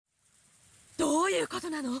いうこと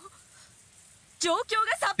なの？状況が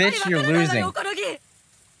さっぱりわからないわよ、おこのぎ。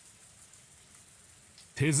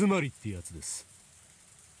手詰まりってやつです。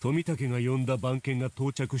富武が呼んだ番犬が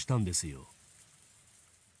到着したんですよ。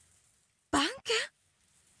番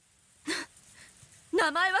犬？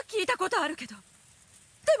名前は聞いたことあるけど。で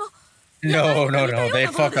も No, no, no, they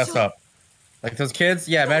fuck us up. Like those kids?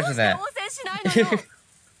 Yeah, imagine that.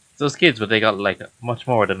 Those kids, but they got like much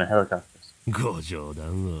more than a helicopter. ご冗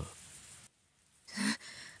談を。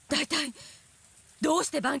大体どう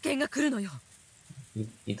して番犬が来るのよ。He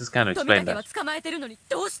just kind of 富 explained 武は that. 捕まえてるのに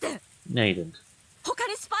どうして？ No, he didn't. 他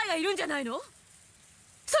にスパイがいるんじゃないの？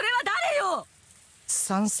それは誰よ？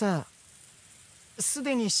サンサ、す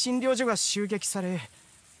でに診療所が襲撃され、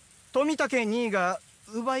富武2位が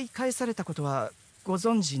奪い返されたことはご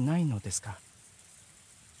存知ないのですか？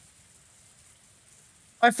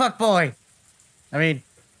 My fuck boy. I mean,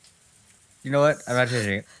 you know what? I'm not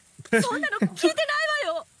changing it. そんなの聞いてない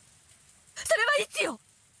わよ。それはいつよ？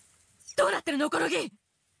どうなってるの、このぎ。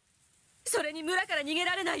それに村から逃げ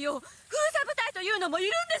られないよう封鎖部隊というのもいる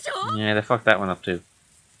んでしょ？ Yeah, they fucked that one up too.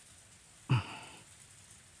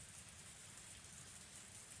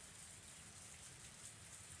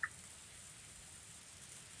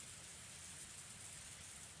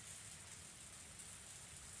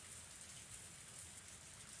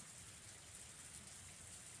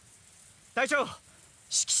 隊長、指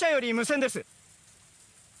揮者より無線です。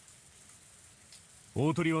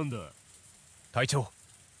大鳥ワンダー。隊長、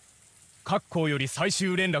各校より最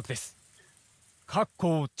終連絡です。各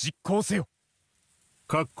校を実行せよ。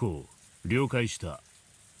各校了解した。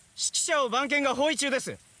指揮者を番犬が包囲中で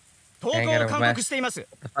す。投降を勧告しています。What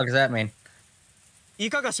the fuck does that mean? い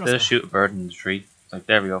かがしますか？ They'll shoot a bird in the tree. It's like,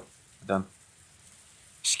 there we go. Done.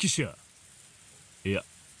 指揮者。いや、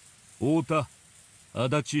太田、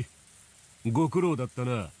足立、ご苦労だった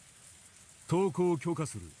な。投降を許可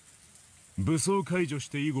する。武装解除し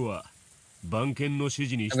て以後は番犬の指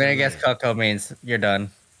示に従え。I'm gonna guess Coco means you're done.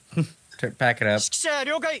 Pack it up. 指揮者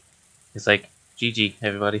了解。 It's like, GG,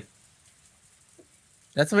 everybody.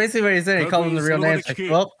 That's basically what he said. He called them the real names. Like,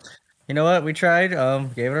 well, you know what? We tried.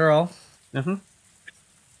 Gave it our all. 指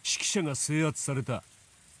揮者が制圧された。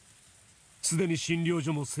すでに診療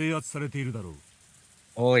所も制圧されているだろう。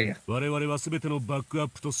Oh yeah. 我々は全てのバックアッ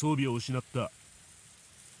プと装備を失った。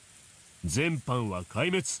全班は壊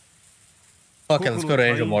滅。Okay, let's go to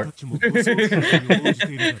Angel Mort.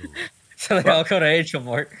 So they all go to Angel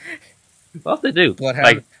Mort. What they do? Bloodhound,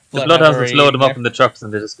 Like, the Bloodhounds just load them up in the trucks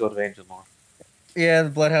and they just go to Angel Mort. Yeah, the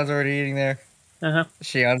Bloodhound's already eating there.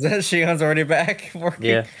 Shion's already back working.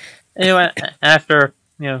 Yeah. Anyway, after,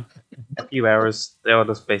 a few hours, they all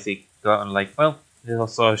just basically go out and like, well, they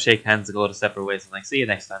also shake hands and go to separate ways and like, see you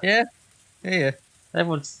next time. Yeah.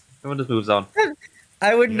 Everyone just moves on.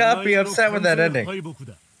 I would not be upset with that ending.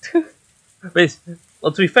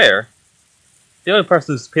 Well, to be fair, the only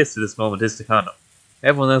person who's pissed at this moment is Takano.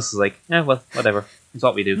 Everyone else is like, yeah, well, whatever. It's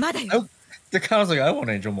what we do. Takano's like, I want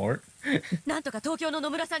Angel Mort. なんとか東京の野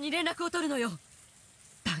村さんに連絡を取るのよ。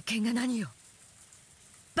番犬が何よ。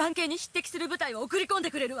番犬に匹敵する部隊を送り込んで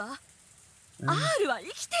くれるわ。R は生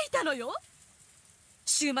きていたのよ。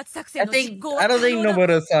週末作戦の実行は I don't think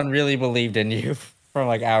Nomura-san really believed in you from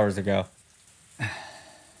like hours ago.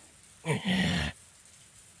 なん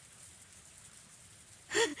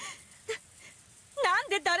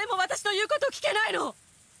で誰も私の言うことを聞けないの？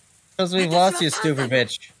 Because we've lost you, stupid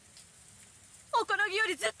bitch. おこのぎよ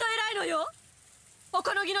りずっと偉いのよ。お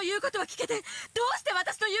このぎの言うことは聞けて、どうして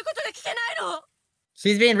私の言うことが聞けないの？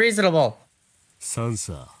 She's being reasonable. サン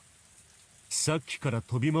サ、さっきから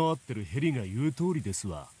飛び回ってるヘリが言う通りです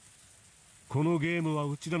わ。このゲームは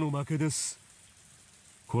うちらの負けです。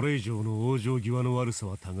これ以上の往生際の悪さ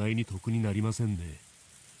は互いに得になりませんね。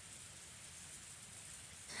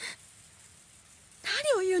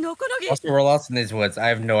何を言うの、おこのぎ。 Also, we're lost in these woods.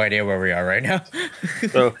 I have no idea where we are right now.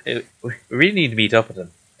 So, we really need to meet up with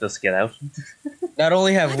them just to get out. Not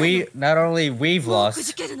only we've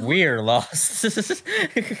lost, we're lost.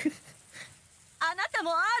 あなた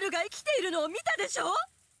も R が生きているのを見たでしょ？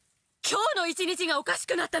今日の一日がおかし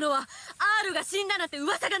くなったのは R が死んだなんて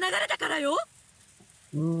噂が流れたからよ。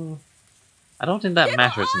I don't think that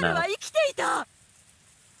matters でも R now. は生きていた。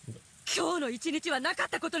今日の一日はなかっ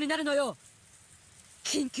たことになるのよ。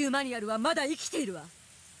緊急マニュアルはまだ生きているわ。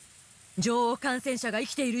女王感染者が生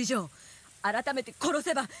きている以上、改めて殺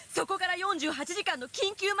せばそこから48時間の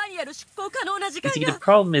緊急マニュアル執行可能な時間 See, が。 the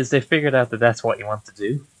problem is they figured out that that's what you want to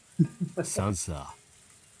do. サンサ、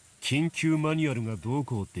緊急マニュアルがどう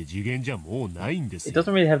こうって次元じゃもうないんですよ。 It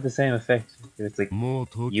doesn't really have the same effect. It's like, もう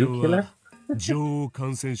東 you 京 killer? は女王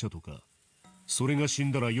感染者とかそれが死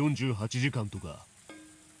んだら48時間とか。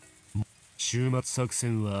終末作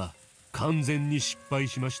戦は完全に失敗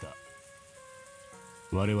しました。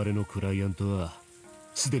我々のクライアントは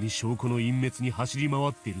すでに証拠の隠滅に走り回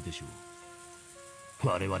っているでしょう。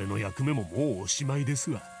我々の役目ももうおしまいで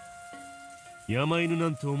すわ。山犬な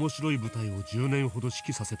んて面白い舞台を10年ほど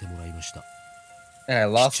指揮させてもらいました。And I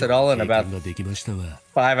lost it all in about ができましたわ。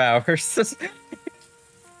5 hours.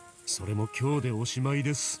 それも今日でおしまい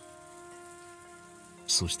です。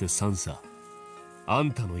そしてサンサ、あ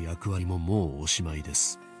んたの役割ももうおしまいで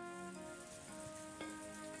す。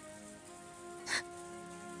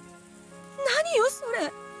何よそ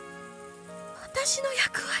れ。私の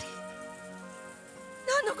役割。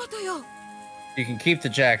何のことよ。You can keep the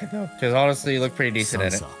jacket though, because honestly, you look pretty decent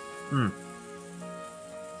in it.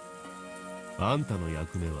 あんたの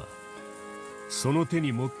役目はその手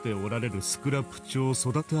に持っておられるスクラップ帳を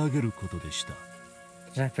育て上げることでした。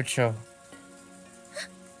何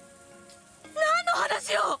の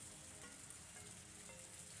話よ。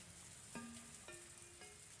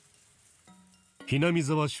ひなみ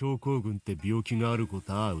沢症候群って病気があるこ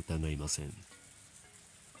とは疑いません。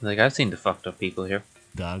Like, I've seen the fucked up people here.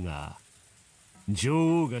 だが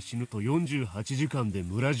女王が死ぬと48時間で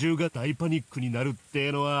村中が大パニックになるっ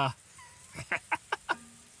てのは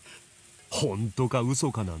本当か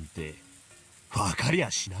嘘かなんて分かり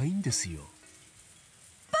ゃしないんですよ。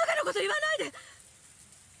バカなこと言わないで。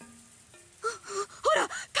ほら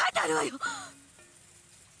書いてあるわよ。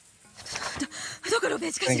どこのペ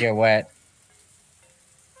ージかしら。 Get wet.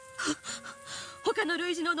 他の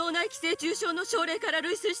類似の脳内寄生虫症の症例から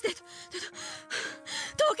類推して統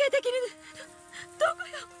計的にどこ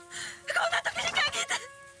よ。こんな時に限って。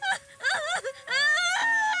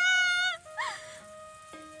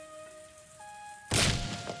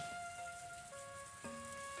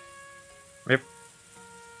Rip.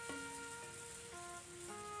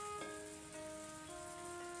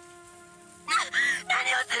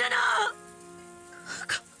 何をするの。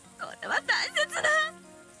これは大切な。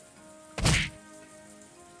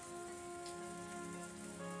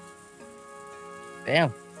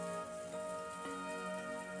Damn.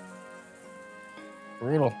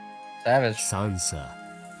 Brutal. Savage. サンサ、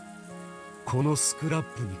このスクラッ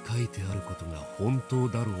プに書いてあることが本当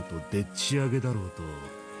だろうとでっち上げだろうと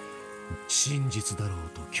真実だろう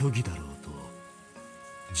と虚偽だろうと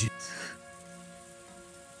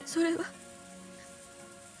それは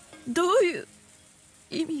どういう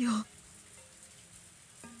意味よ。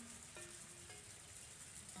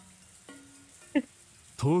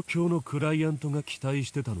東京のクライアントが期待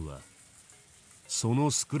してたのはそ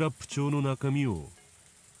のスクラップ帳の中身を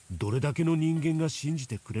どれだけの人間が信じ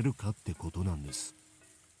てくれるかってことなんです。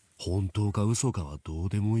本当か嘘かはどう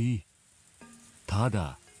でもいい。た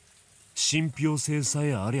だ信憑性さ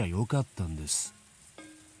えありゃよかったんです。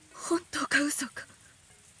本当か嘘か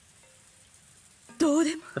どう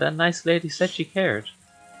でも。 But that nice lady said she cared.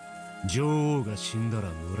 女王が死んだら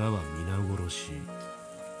村は皆殺し。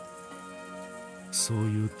そう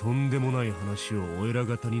いうとんでもない話をお偉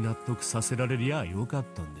方に納得させられりゃよかっ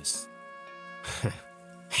たんです。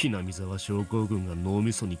ひなみ沢症候群が脳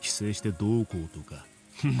みそに寄生してどうこうとか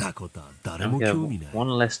なことは誰も We have 興味ない。 one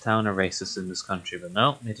less town of racists in this country, but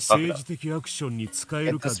no, need to fuck it 政 up. 治的アクションに使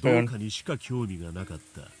えるかどうかにしか興味がなかっ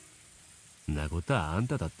た。なことはあん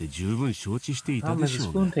ただって十分承知していた Problem で is, し the ょ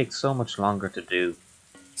う spoon が。 takes so much longer to do.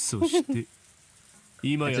 そして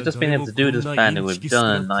今や If you'd just been 誰 able も to こ do ん this な plan, イ it ン would チ be キスク done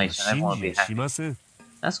ラ in ップは nice, and 信 everyone じ would be やし happy. ません。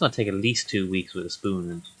 That's going to take at least 2 weeks with a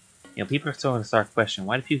spoon, and people are starting to start questioning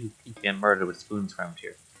why do people keep getting murdered with spoons around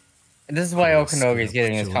here? And this is why Okanogi is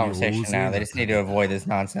getting this conversation now. They just need to avoid this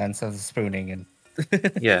nonsense of the spooning and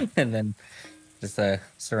Yeah. and then just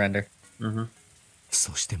surrender. Mm-hmm.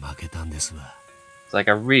 そして負けたんですわ。 It's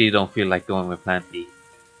like I really don't feel like going with Plan B.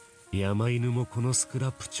 山犬もこのスクラ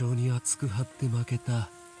ップ帳に熱く張って負けた。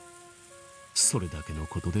それだけの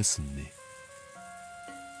ことですね。イン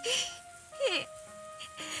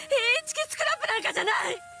チキスクラップなんかじゃない。こ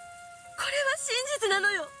れは真実な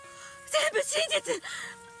のよ。全部真実。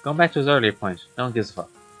 Going back to his earlier point, no one gives a fuck.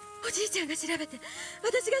 おじいちゃんが調べて、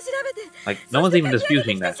私が調べて、 Like, no one's even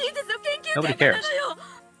disputing that. 真実の研究 Nobody 結果な cares. のよ。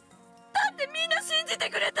だってみんな信じて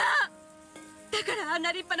くれた。だからあん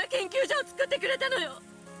な立派な研究所を作ってくれたのよ。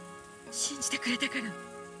信じてくれたから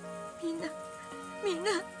みんな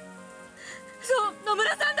そう野村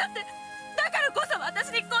さんだってだからこそ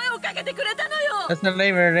私に声をかけてくれたのよ。 That's the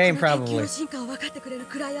name of her name, この研究 probably. の進化を分かってくれる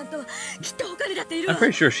クライアントはきっと他にだっているわ。 I'm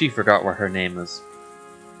pretty sure she forgot what her name is.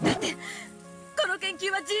 だってこの研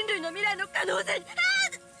究は人類の未来の可能性に。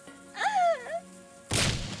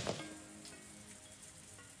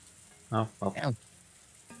Oh, well. Damn.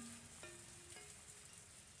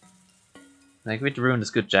 Like, we'd ruin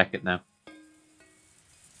this good jacket now.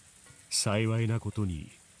 幸いなこと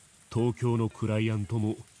に東京のクライアント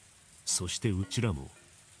もそしてうちらも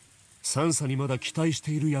サンサにまだ期待し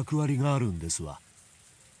ている役割があるんですわ。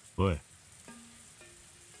おい。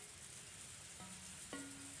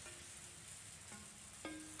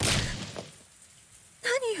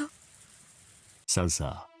何よ。サン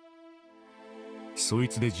サ、そい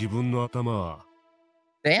つで自分の頭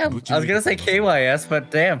Damn, I was gonna say KYS,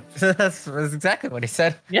 but damn, that's exactly what he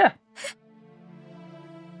said. Yeah.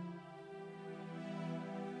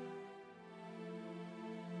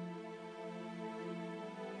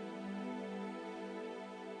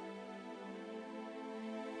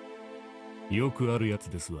 よくあるや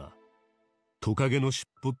つですわ。トカゲの尻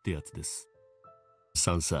尾ってやつです。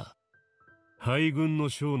サンサ、敗軍の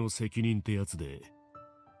将の責任ってやつで、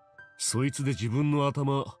そいつで自分の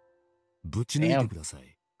頭ぶち抜いてくださ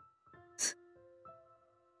い。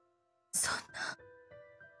そんな。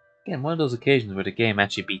Again, one of those occasions where the game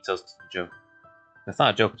actually beats us to the joke. That's not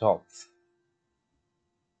a joke at all.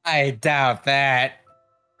 I doubt that.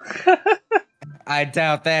 I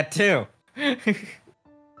doubt that too.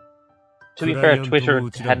 To be fair, Twitter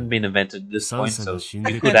hadn't been invented at this point, so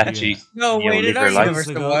we could actually in our universe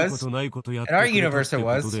it was. In our universe it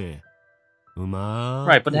was.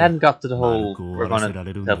 Right, but it hadn't got to the whole we're gonna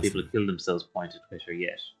tell people to kill themselves point at Twitter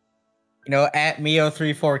yet. You know, at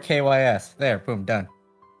Mio34KYS. There, boom, done.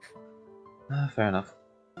 Fair enough.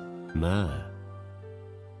 まあ、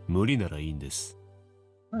無理ならいいんです。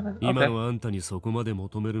今のあんたにそこまで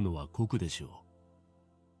求めるのは酷でしょう。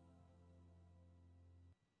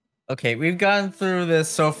Okay, we've gone through this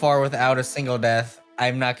so far without a single death.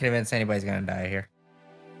 I'm not convinced anybody's gonna die here.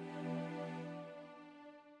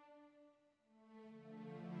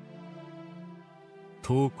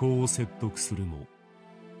 投降を説得するも、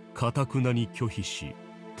堅くなに拒否し、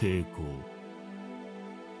抵抗。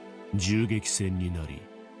銃撃戦になり、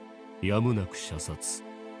やむなく射殺。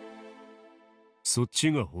そっ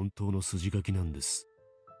ちが本当の筋書きなんです。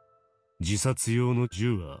自殺用の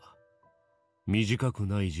銃は、短く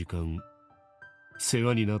ない時間、世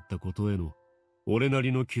話になったことへの俺な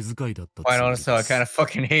りの気遣いだったつもりです。I kind of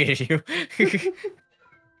fucking hated you. そん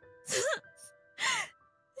な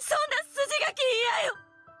筋書き嫌よ。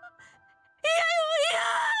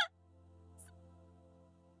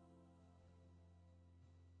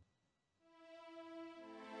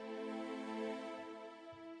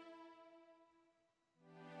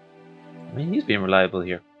I mean, he's being reliable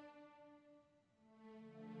here.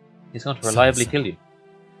 He's going to reliably kill you.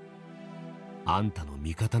 あんたの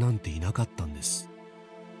味方なんていなかったんです。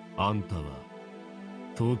あんたは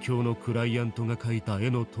東京のクライアントが描いた絵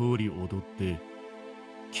の通り踊って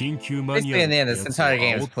緊急マニュアルのやつを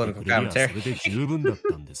煽ってくれりゃそれで十分だっ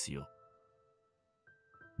たんですよ。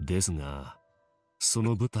ですがそ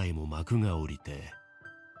の舞台も幕が降りて、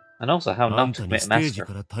And also how あん not た to に commit ステージ massacre.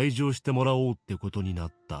 から退場してもらおうってことにな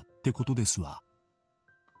ったってことですわ。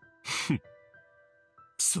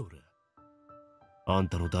それあん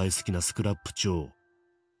たの大好きなスクラップ長、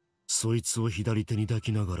そいつを左手に抱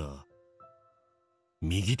きながら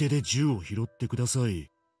右手で銃を拾ってくださ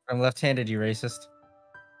い。I'm left-handed, you racist.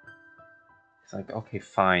 It's like, okay,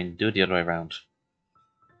 fine, do it the other way around.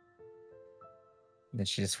 Then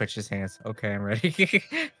she just switches hands. Okay, I'm ready.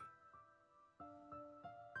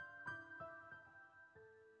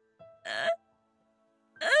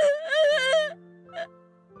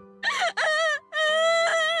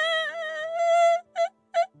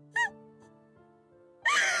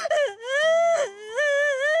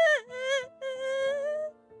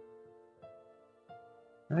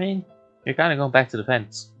 I mean, you're kind of going back to the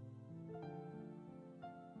fence.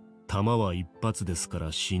 弾は一発ですか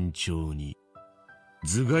ら慎重に。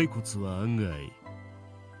頭蓋骨は案外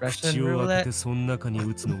口を開けてその中に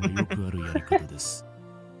撃つのがよくあるやり方です。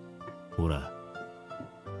ほら、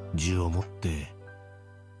銃を持って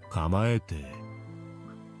構えて、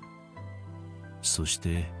そし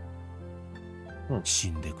て死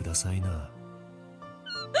んでくださいな。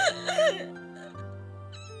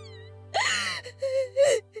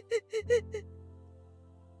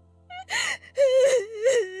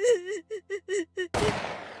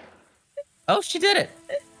Oh, she did it.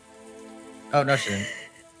 Oh, no, she didn't.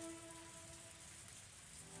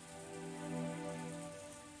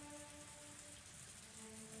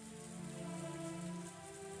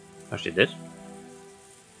 Oh, she did?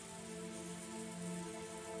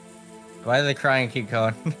 Why do they cry and keep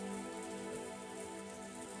going?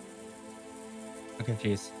 I'm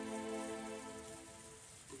confused.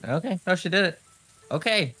 Okay, no, she did it.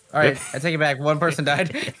 Okay, all right, I take it back. One person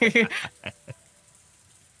died.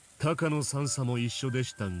 高野三佐も一緒で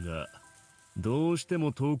したが、どうして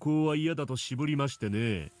も投降は嫌だと絞りまして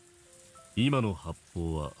ね。今の発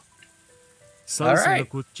砲はサウスが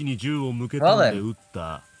こっちに銃を向けたんで撃っ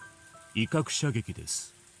た威嚇射撃で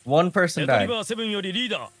す。One person レトリ died. バー7よりリー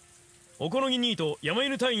ダーおこのぎ2と山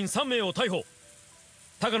犬隊員3名を逮捕。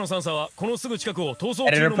高野3佐はこのすぐ近くを逃走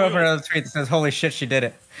中 Editor の put 模 up 様。 another tweet that says, "Holy shit, she did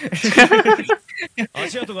it."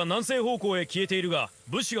 足跡が南西方向へ消えているが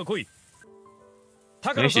物資が来い。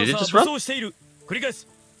高野 Maybe she 3 did 佐 just は run? 武装している。繰り返す。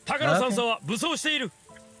高野3佐は武装している。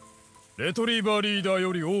レトリーバーリーダー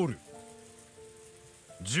よりオール。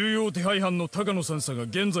重要手配犯の高野3佐が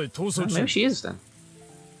現在逃走 Maybe 中。 she is then.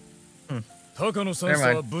 高野3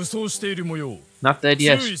佐は武装している模様。 Not dead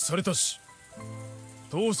yet. 注意されたし。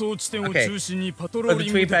逃走地点を Okay. 中心にパトロ Put ー the リ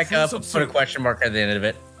ング tweet で back 封 up 鎖 and す put a る。 question mark at the end of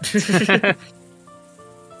it.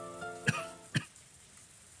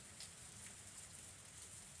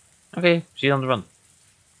 Okay, she's on the run.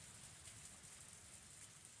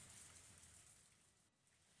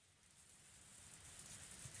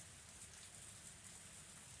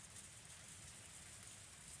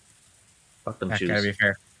 Fuck them That gotta be shoes.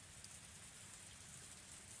 fair.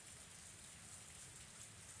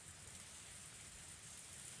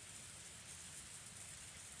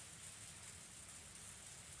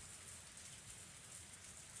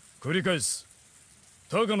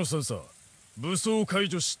 Takano-san, 武装解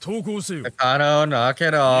除し投降せよ。 Takano, knock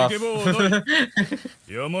it 逃 off. げ場はない。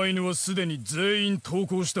山犬はすでに全員投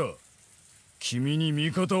降した。君に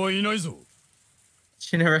味方はいないぞ。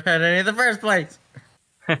 She never had any in the first place.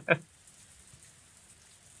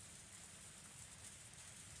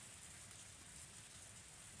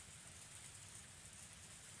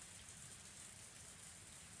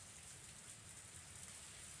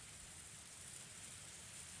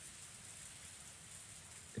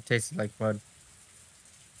 It tasted like mud.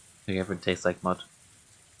 Do you ever taste like mud?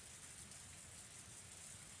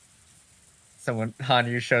 Someone,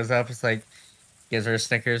 Hanyu shows up, it's like, gives her a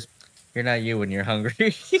Snickers. You're not you when you're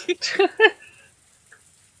hungry.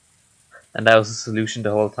 And that was the solution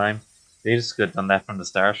the whole time. They just could have done that from the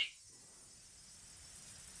start.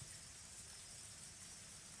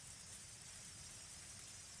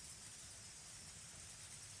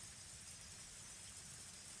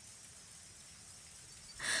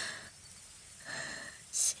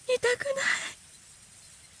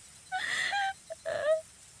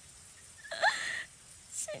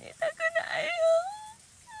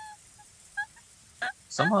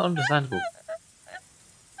 Somewhat understandable.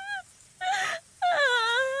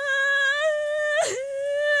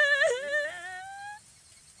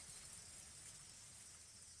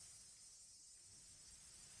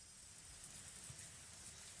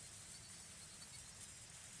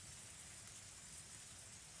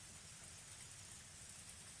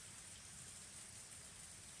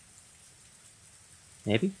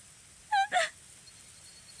 Maybe?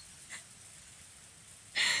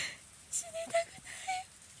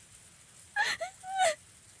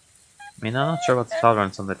 I mean, I'm not sure what the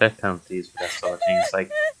tolerance on the death penalty is for that sort of thing. It's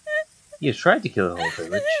like, you tried to kill the whole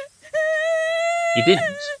village. You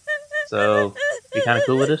didn't. So, you kind of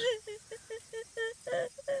cool with it?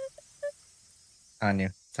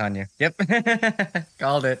 Tanya. Yep.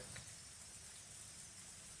 Called it.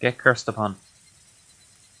 Get cursed upon.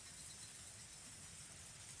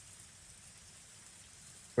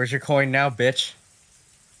 Where's your coin now, bitch?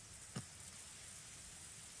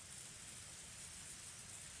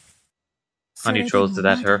 Hanyu throws it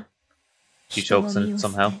at her. She chokes on it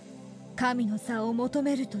somehow. 神の座を求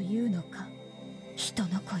めるというのか、人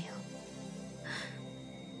の子よ。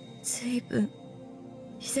ずいぶん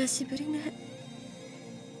久しぶりね。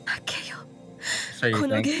負けよ。 So you こ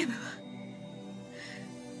の think? ゲームは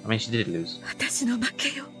I mean, she did lose. 私の負け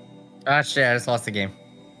よ。 Ah, shit, I just lost the game.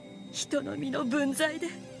 人の身の分際で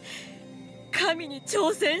神に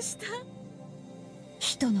挑戦した。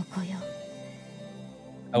人の子よ。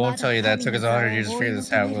 I won't tell you that. It took us 100 years to figure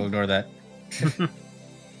this out. We'll ignore that.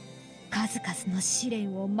 数々の試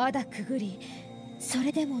練をまだくぐり、そ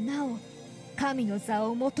れでもなお神の座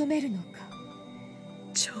を求めるのか。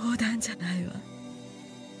冗談じゃないわ。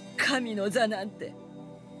神の座なんて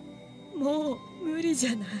もう無理じ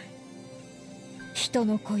ゃない。人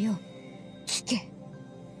の子よ、聞け。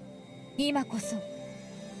今こそ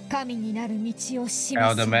神になる道を示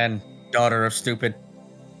Oh, す。 the man, daughter of stupid.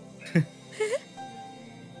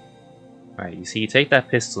 Alright, you see, you take that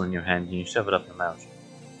pistol in your hand and you shove it up your mouth.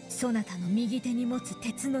 そなたの右手に持つ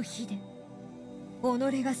鉄の火で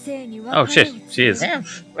己が生に分 Oh かれ shit, she is. Damn.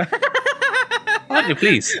 Hanyu,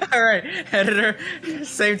 please. All right, editor,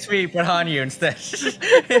 same tweet, but Hanyu instead.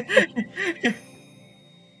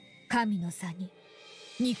 神の座に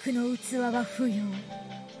肉の器は不要。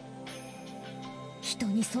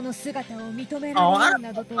Oh, I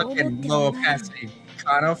don't fucking low opacity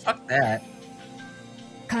Kano. Fuck that.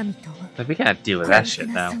 But we can't deal with that shit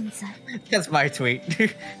now. That's my tweet.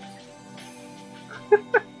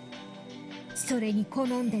 それに好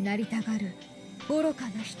んでなりたがる愚か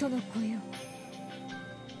な人の子よ。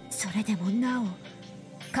それでもなお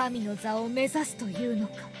神の座を目指すというの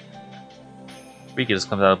か。 Rika just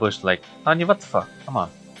comes out of the bush like, Anya, what the fuck? Come on.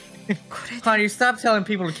 Honey, stop telling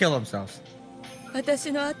people to kill themselves.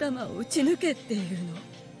 私の頭を打ち抜けっていうの。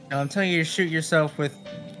 No, I'm telling you to shoot yourself with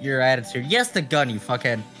your attitude. Yes, the gun, you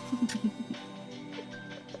fuckhead.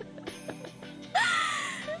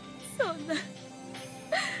 そん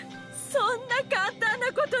な簡単な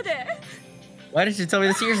ことで。 Why didn't you tell me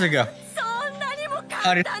this years ago? そんなにも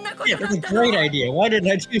簡単なことだ Yeah, った that's a great idea. Why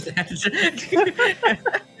didn't I do that?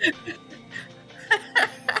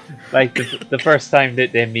 Like, the first time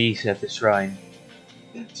that they meet at the shrine,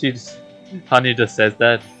 Hanya just says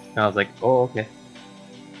that, and I was like, oh, okay.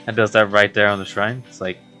 And does that right there on the shrine. It's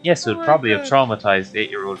like, yes, it would probably have traumatized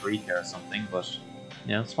 8-year-old Rika or something, but,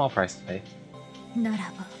 you know, small price to pay. なら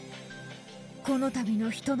ばこの度の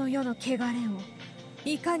人の世の汚れを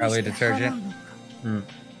いかに Probably して払う detergent. のか。 Hmm.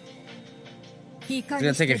 いか It's に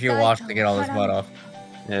gonna して take a 代 few 価を washes to get all this 払う mud の off. か。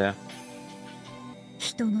 Yeah.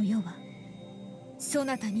 人の世はそ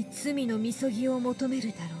なたに罪のみそぎを求め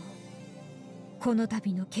るだろう。この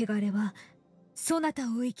度の汚れはそなた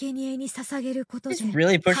を生贄に捧げることで He's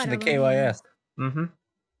really pushing the 払われる。 KYS. Mm-hmm.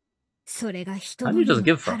 それが人の世の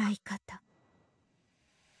払い方。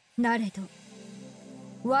なれど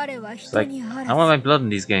我は It's 人 like, にあ I ら want my ず blood in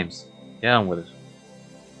these games. Yeah, I'm with it.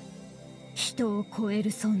 人を超え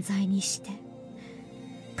る存在にして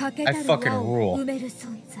欠けた I る fucking 輪を rule. 埋める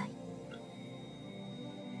存在。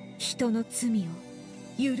人の罪を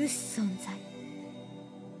許す存在。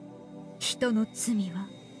人の罪は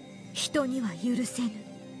人には許せぬ。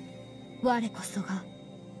我こそが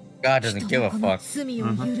God 人 doesn't give の a この fuck. 罪を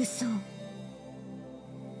許そう。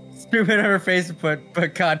 Stupid on her face, but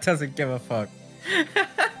God doesn't give a fuck.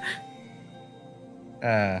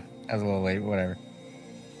 That was a little late. Whatever.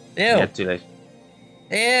 Ew. Yeah, too late.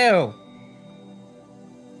 Ew.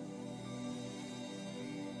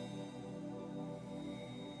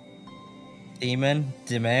 Demon?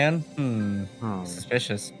 Demand?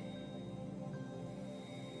 Suspicious.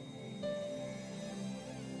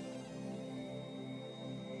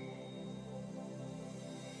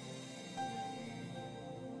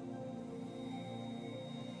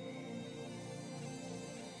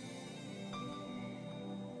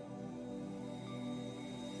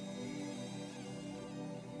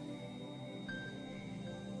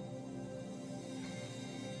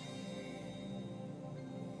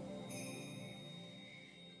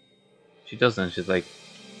 She doesn't, she's like,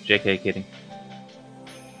 JK kidding.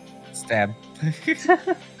 Stab.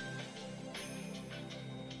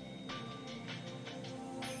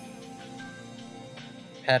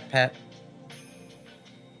 Pat, pat.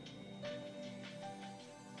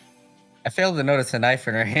 I failed to notice a knife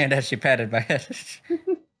in her hand as she patted my head.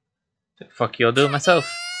 Fuck you, I'll do it myself.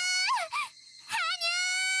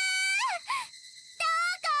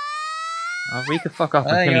 Oh, Rika, fuck off,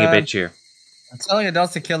 I'm Hang killing a on. bitch here. I'm telling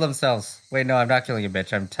adults to kill themselves. Wait, no, I'm not killing a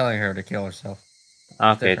bitch. I'm telling her to kill herself.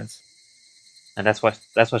 Okay, Difference. and that's what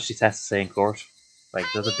she has to say in court. Like,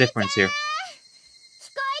 there's a difference here. 聞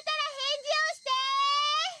こえたら返事をして。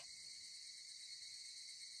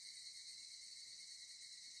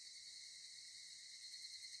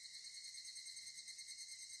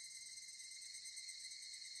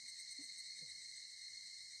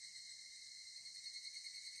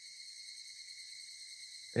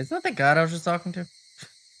 Isn't that the god I was just talking to?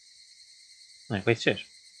 Like, wait, shit.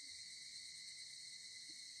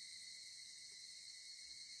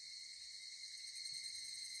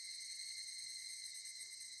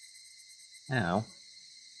 Ow.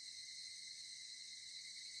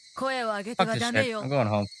 声を上げて Fuck は this ダメ shit. よ I'm。going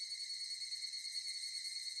home.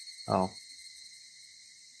 Oh.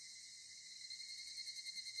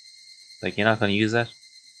 Like, you're not gonna use that?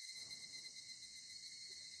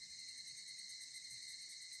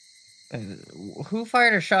 Who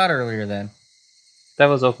fired a shot earlier then? That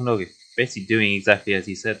was Okunogi. Basically doing exactly as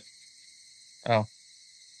he said. Oh.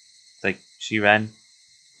 Like, she ran.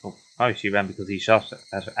 Oh, probably she ran because he shot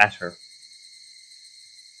at her.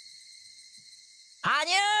 羽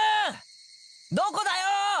生どこだ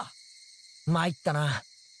よ参ったな。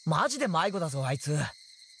マジで迷子だぞあいつ。見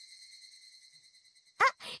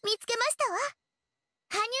つけましたわ。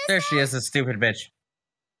羽生 There she is, the stupid bitch.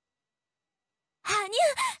 羽生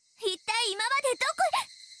一体今までど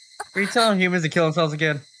こ Are you telling humans to kill themselves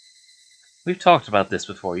again? We've talked about this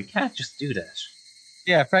before. You can't just do that.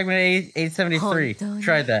 Yeah, fragment 873.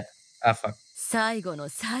 Tried that. Ah, fuck. 最後の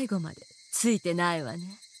最後までついてないわ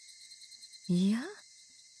ね。いや、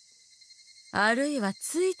あるいは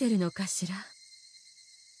ついてるのかしら。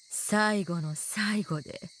最後の最後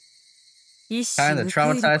で一矢報いるこ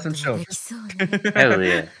とができそうね。Hell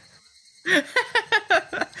yeah.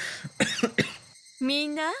 み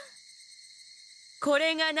んな、こ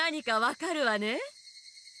れが何かわかるわね。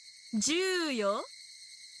銃よ。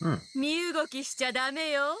身動きしちゃダ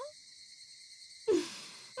メよ。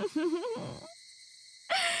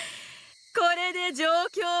これで状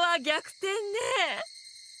況は逆転ね。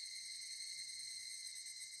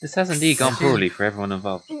This has indeed gone poorly for everyone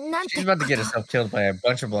involved. She's about to get herself killed by a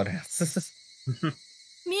bunch of bloodhounds.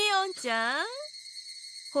 ミオンちゃん、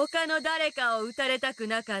他の誰かを撃たれたく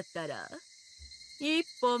なかったら一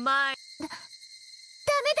歩前。ダメ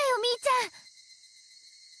だよ、みーち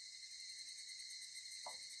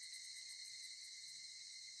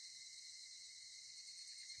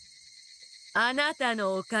ゃん。あなた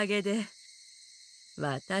のおかげで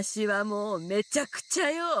私はもうめちゃくち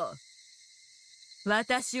ゃよ。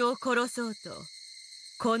私を殺そうと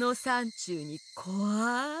この山中に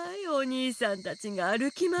怖いお兄さんたちが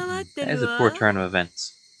歩き回ってるわ。That is a poor turn of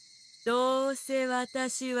events. どうせ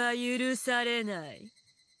私は許されない。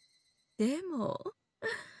でも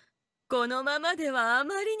このままではあ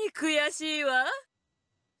まりに悔しいわ。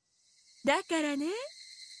だからね、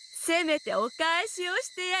せめてお返しを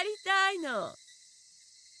してやりたいの。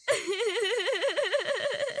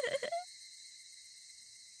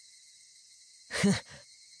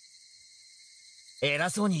偉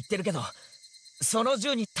そうに言ってるけど、その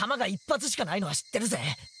銃に弾が一発しかないのは知ってるぜ。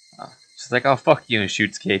She's like, oh fuck you, and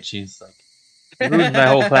shoots Keiichi. It's like, ruined my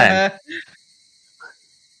whole plan.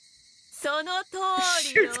 その通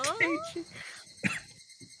りよ。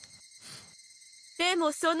で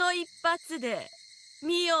もその一発で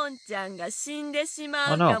ミオンちゃんが死んでし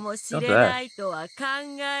まうかもしれないとは考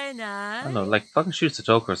えない？ I don't know, like fucking shoots the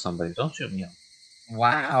Joker or somebody. Don't shoot me up.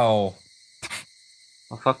 Wow.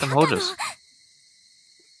 Well, fuck them holders.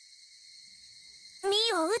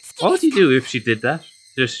 What would you do if she did that?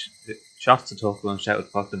 Just shot the Toko and shouted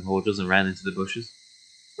fuck them holders and ran into the bushes?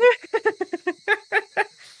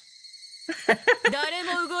 誰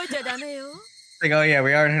も動いちゃダメよ。 Like, oh yeah,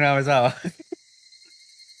 we are in Hanazawa.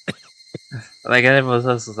 Like everyone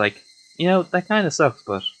else is like, you know, that kind of sucks,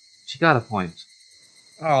 but she got a point.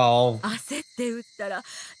 Oh. 焦って撃ったら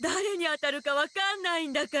誰に当たるかわかんない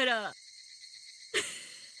んだから。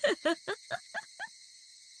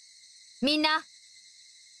みんな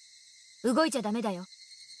動いちゃダメだよ。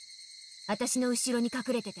私の後ろに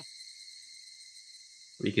隠れてて。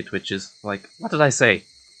Rika twitches. Like, what did I say?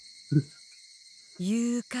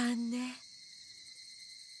 勇敢ね。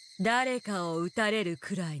誰かを撃たれる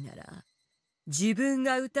くらいなら自分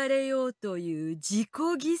が撃たれようという自己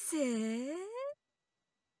犠牲？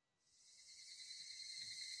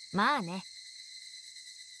まあね。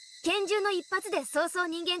拳銃の一発でそうそう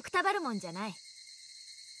人間くたばるもんじゃない。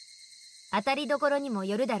当たりどころにも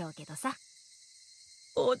よるだろうけどさ。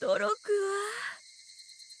驚くわ。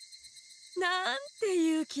なんて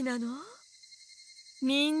勇気なの？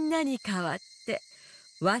みんなに代わって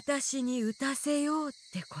私に撃たせようっ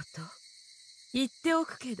てこと。言ってお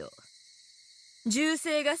くけど、銃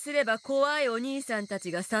声がすれば怖いお兄さんた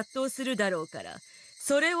ちが殺到するだろうから、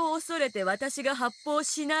それを恐れて私が発砲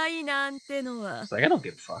しないなんてのは。It's like, I don't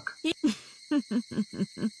give a fuck.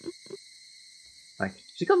 Like,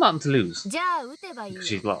 she's got nothing to lose. じゃあ撃てばいいよ。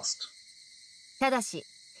 She's lost. ただし、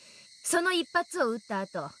その一発を撃った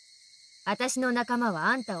後、私の仲間は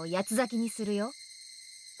あんたを八つ裂きにするよ。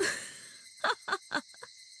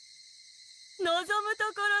望むと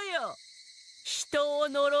ころよ。人を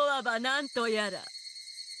呪わばなんとやら。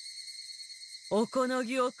おこの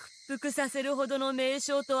ぎを屈服させるほどの名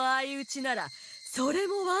将と相打ちなら、それ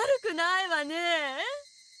も悪くないわね。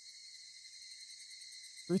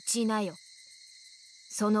撃ちなよ。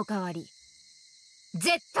その代わり、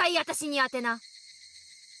絶対私に当てな。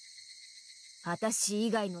私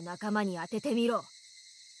以外の仲間に当ててみろ。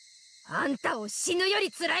あんたを死ぬよ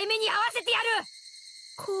り辛い目に遭わせてやる。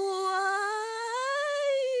怖い。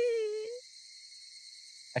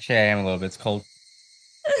 Actually, I am a little bit. It's cold.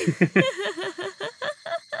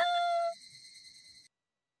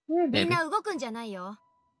 みんな動くんじゃないよ。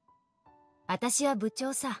私は部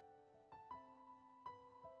長さ。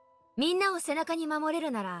みんなを背中に守れ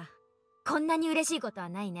るなら、こんなに嬉しいことは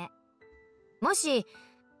ないね。もし、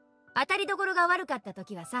当たりどころが悪かった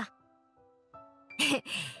時はさ、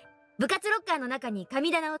部活ロッカーの中に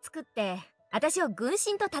神棚を作って、私を軍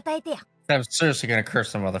神と称えてや。I'm seriously gonna curse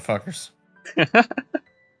some motherfuckers.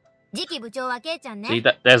 次期部長はケイちゃん See,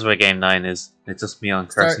 ね。 there's where game 9 is. It's just Mion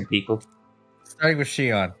cursing people. Starting with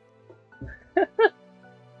Shion.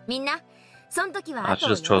 みんな、そん時は Oh, 後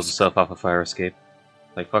she を just よろ throws しく。 herself off a fire escape.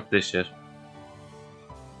 Like, fuck this shit.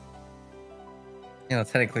 You know,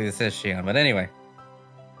 technically this is Shion, but anyway.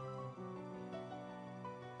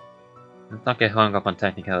 Let's not get hung up on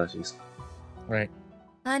technicalities. Right.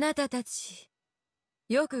 あなたたち、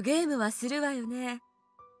よくゲームはするわよね。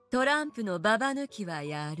トランプのババ抜きは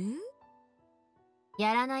やる？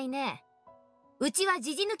やらないね。うちは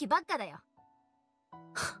ジジ抜きばっかだよ。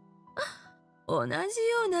同じよ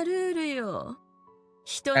うなルールよ。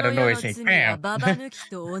人 I の don't 世 know の anything. 罪はババ抜き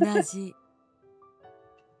と同じ。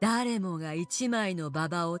誰もが一枚のバ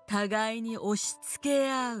バを互いに押し付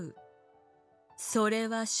け合う。それ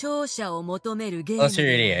は勝者を求めるゲーム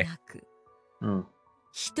ではなく、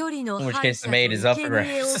一人の In which 敗 case 者 the と maid is up 生 for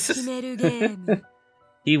贄を決めるゲーム。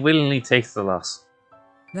He willingly takes the loss.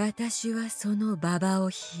 私はそのババを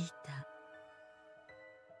引いた。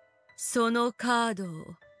そのカードを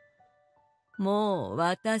もう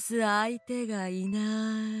渡す相手がいな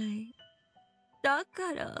い。だ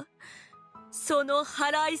からその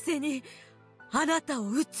腹いせにあなたを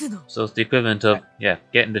撃つの。 So it's the equivalent of, yeah,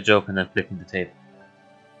 getting the joke and then flipping the table.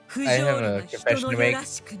 I have a confession to make.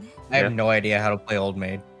 I have no idea how to play Old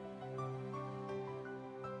Maid.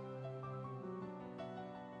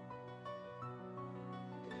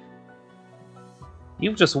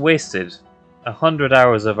 You've just wasted 100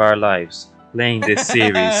 hours of our lives playing this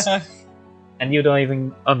series, and you don't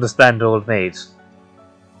even understand Old Maid. So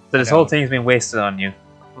this whole thing's been wasted on you.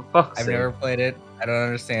 For fuck's I've sake. never played it. I don't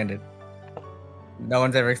understand it. No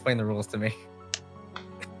one's ever explained the rules to me.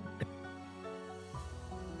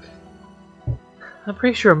 I'm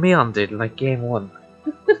pretty sure Mion did, like game 1.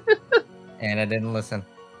 And I didn't listen.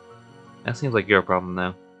 That seems like your problem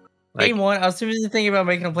now. Like, Game 1, I was seriously thinking about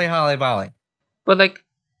making him play Holly Bolly. but like,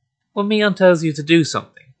 when Mion tells you to do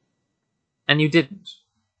something, and you didn't,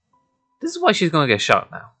 this is why she's gonna get shot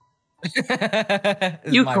now.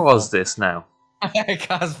 You caused this now. It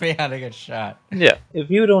caused me to get shot. Yeah, if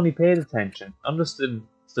you'd only paid attention, understood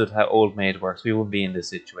how Old Maid works, we wouldn't be in this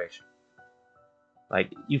situation.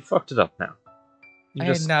 Like, you fucked it up now. I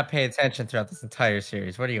did not pay attention throughout this entire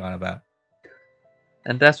series. What are you on about?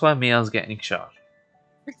 And that's why Mion's getting shot.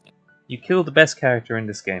 You killed the best character in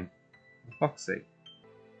this game. For fuck's sake.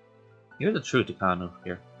 You're the true Takano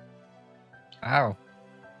here. Ow.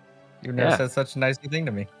 You've never said such a nice thing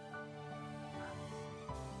to me.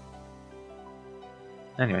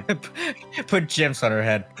 Anyway. Put Jimsf on her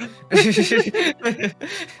head.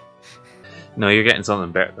 No, you're getting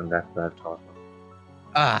something better than that I've taught.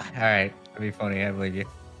 Ah, alright. That'd be funny, I believe you.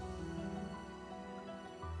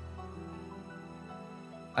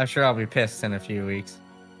 I'm sure I'll be pissed in a few weeks.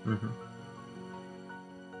 Mm-hmm.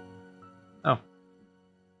 Oh.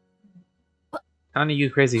 Honey, you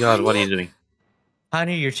crazy god, what are you doing?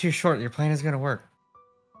 Honey, you're too short. Your plan is gonna work.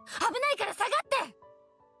 危ないから下がっ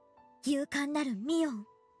て。勇敢なるミオン。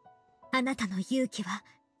あなたの勇気は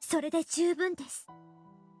それで十分です。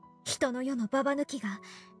人の世のババ抜きが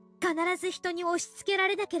必ず人に押し付けら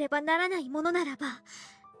れなければならないものならば、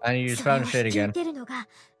 I need you to それを found 引 shit き again. 受けるのが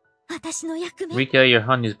私の役目。 Rika, your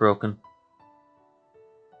honey's broken.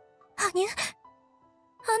 羽生、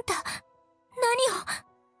あんた何を？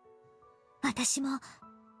私も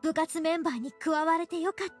部活メンバーに加われて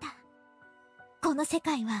よかった。この世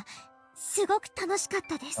界はすごく楽しかっ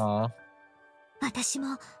たです。私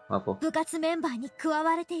も部活メンバーに加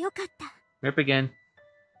われてよかった。 Rip again.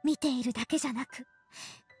 見ているだけじゃなく、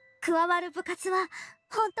加わる部活は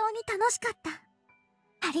本当に楽しかっ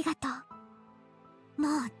た。ありがとう。も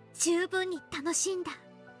う十分に楽しんだ。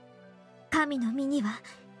神の身には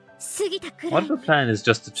過ぎたくら What い if the plan is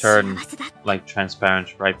just to turn, like,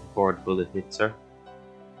 transparent right before the bullet hits her?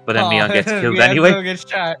 But then Mion gets killed anyway? Good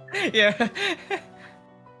shot. Yeah.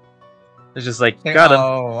 It's just like, got him.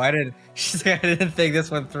 Oh, I didn't think this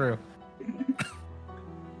went through.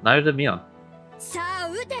 Neither did Mion. さあ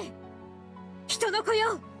撃て。人の子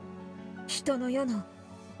よ。人の世の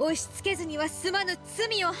押し付けずには済まぬ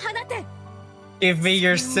罪を放て。 Give me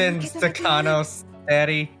your sins, Takano,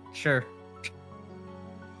 Daddy. Sure.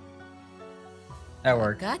 That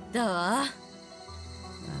worked. 分かったわ。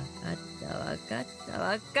分か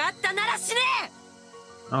ったなら死ね。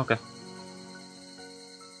 Okay.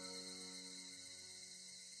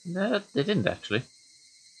 No, they didn't actually.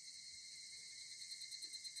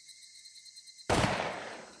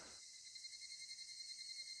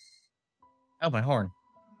 Oh, my horn.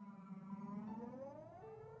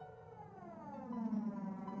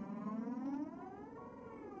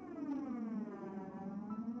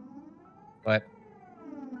 What?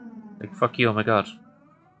 Like, fuck you, oh my god.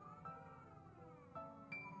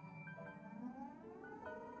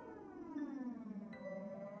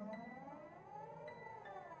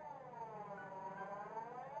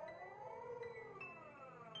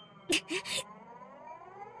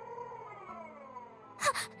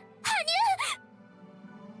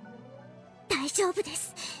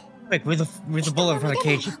 Quick, with the bullet in front of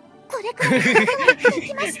Keiji.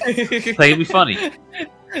 Like, it'd be funny.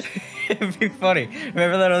 It'd be funny.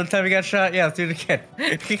 Remember that other time he got shot? Yeah, let's do it again.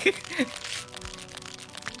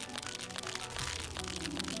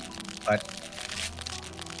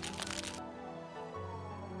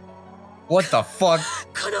 What the fuck?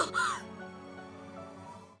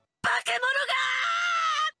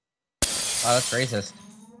 Oh, that's racist.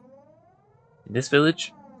 In this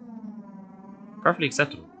village, perfectly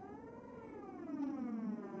acceptable.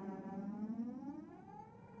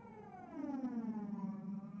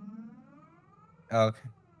 Oh, okay.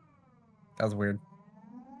 That was weird.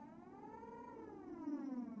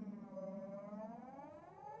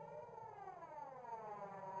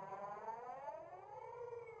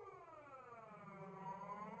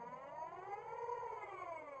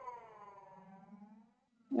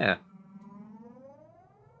 Yeah.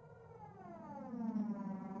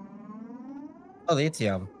 Oh, the Itzy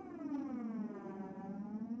album.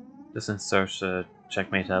 Just insert a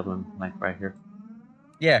Checkmate album, like, right here.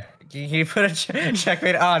 Yeah, can you put a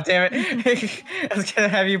checkmate? Oh, damn it! I was gonna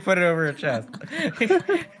have you put it over her chest.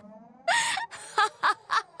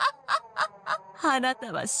 あな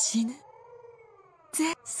たは死ぬ。好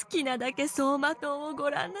きなだけ走馬灯をご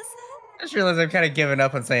覧なさい。 I just realized I'm kind of giving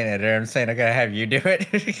up on saying it, or I'm saying I'm gonna have you do it.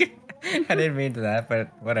 I didn't mean to that, but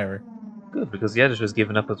whatever. Good, because the editor's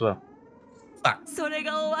given up as well. Fuck. それ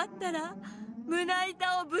が終わったら胸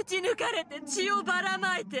板をぶち抜かれて血をばら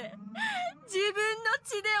まいて自分の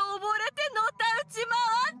血で溺れてのたうち回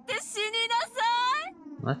って死になさい。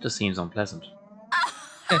 That just seems unpleasant.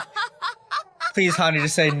 Please, honey,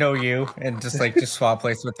 just say no you, and just swap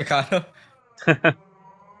places with Takano. Oh,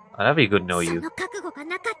 that'd be a good know you. その覚悟が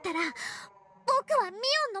なかったら僕はミオ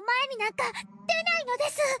ンの前になんか出ないので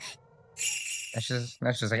す。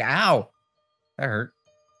 That's just like, ow! That hurt.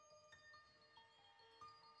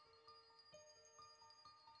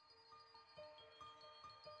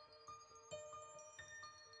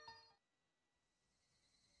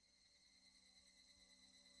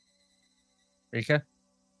 Rika?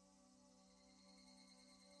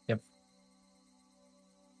 Yep.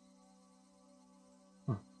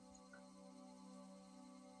 It's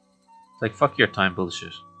like, fuck your time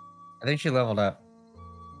bullshit. I think she leveled up.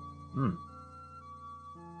 Hmm.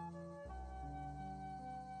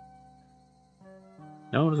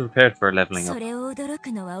 No one was prepared for leveling up. それを驚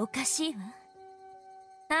くのはおかしいわ。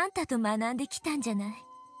あんたと学んできたんじゃない。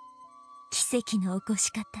奇跡の起こし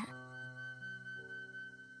方。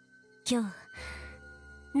今日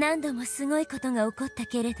何度もすごいことが起こった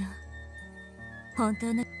けれど、本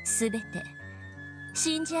当のすべて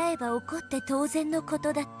死んじゃえば起こって当然のこ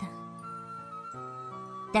とだっ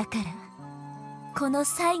た。だからこの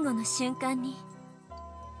最後の瞬間に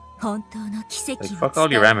本当の奇跡を Like, fuck all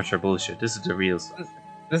your amateur bullshit. This is the real stuff.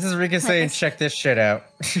 This is Rika saying, check this shit out.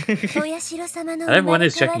 お社様の And everyone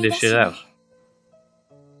is checking this shit out.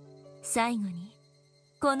 最後に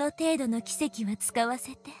この程度の奇跡は使わ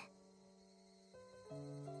せて。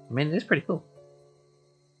 I mean, it's pretty cool.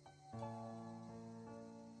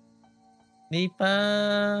 Nipa.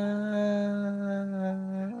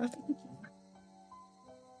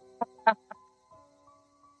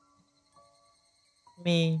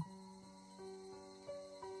 Me.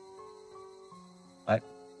 What?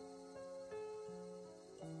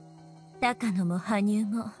 高野も羽生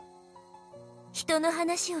も人の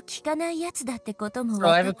話を聞かないやつだってことも So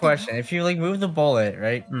I have a 分かったわ。 question. If you move the bullet,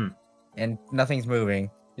 right? Hmm. And nothing's moving.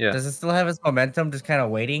 Yeah. Does it still have its momentum, just kind of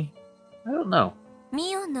waiting? I don't know.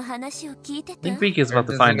 ミオンの話を聞いて I た。 think Rika's about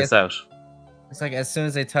to Does it find get- this out. It's like as soon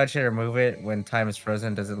as they touch it or move it, when time is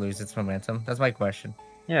frozen, does it lose its momentum? That's my question.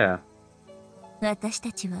 Yeah. 私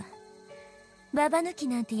たちはババ抜き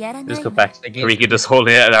なんてやらな Just い go わ。 back to Rika just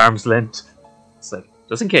holding it at arm's length. It's like,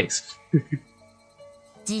 just in case.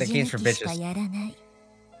 自 The 陣 game's for 抜きしか bitches. やらない。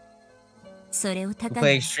それを We 高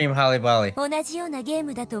play 野 Extreme Holly Bolly. 同じようなゲー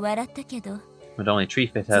ムだと笑ったけど With only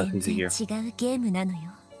 3 全 fatalities a 然 year. 違うゲームなのよ。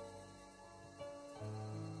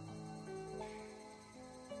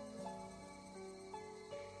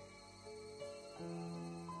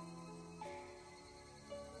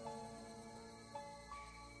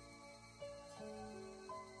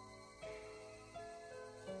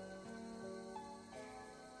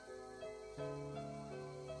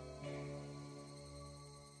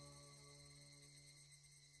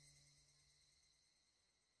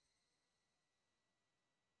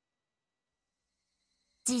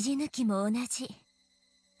ジジ抜きも同じ。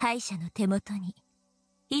敗者の手元に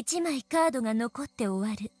1枚カードが残って終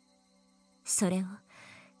わる。それを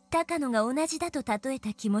高野が同じだと例え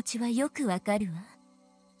た気持ちはよくわかるわ。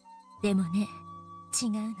でもね、違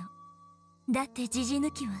うの。だってジジ抜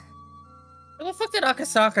きは。Where the fuck did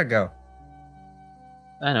Akasaka go?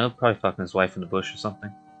 I don't know, probably fucking his wife in the bush or something.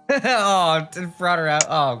 Oh, it brought her out.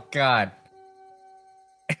 Oh, God.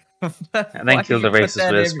 And then killed the racist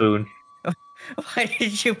with a spoon. Why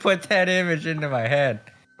did you put that image into my head?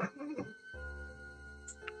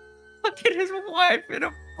 Look at his wife in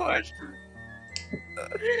a bush.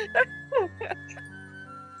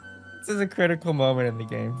 This is a critical moment in the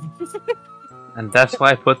game. And that's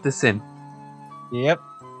why I put this in. Yep.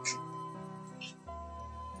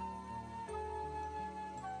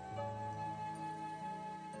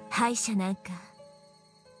 Haisha なんか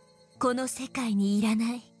この世界にいら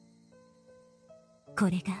ない。こ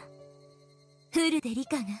れがフルでリ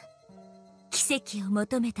カが奇跡を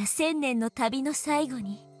求めた1000年の旅の最後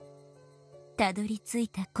にたどり着い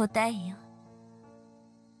た答えよ。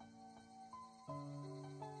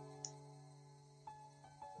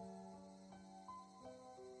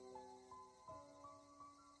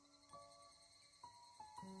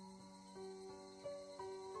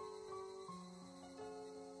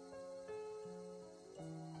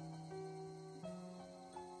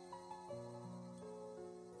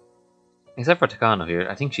Except for Takano here,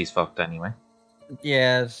 I think she's fucked anyway.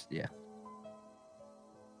 Yes, yeah.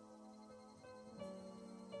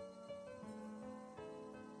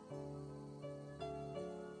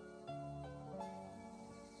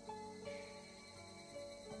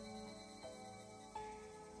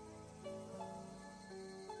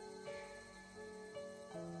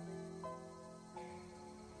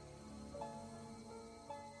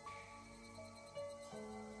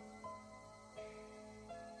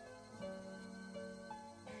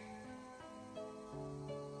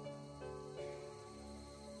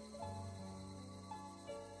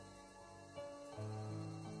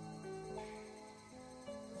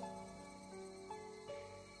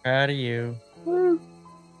 Proud of you.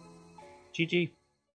 GG.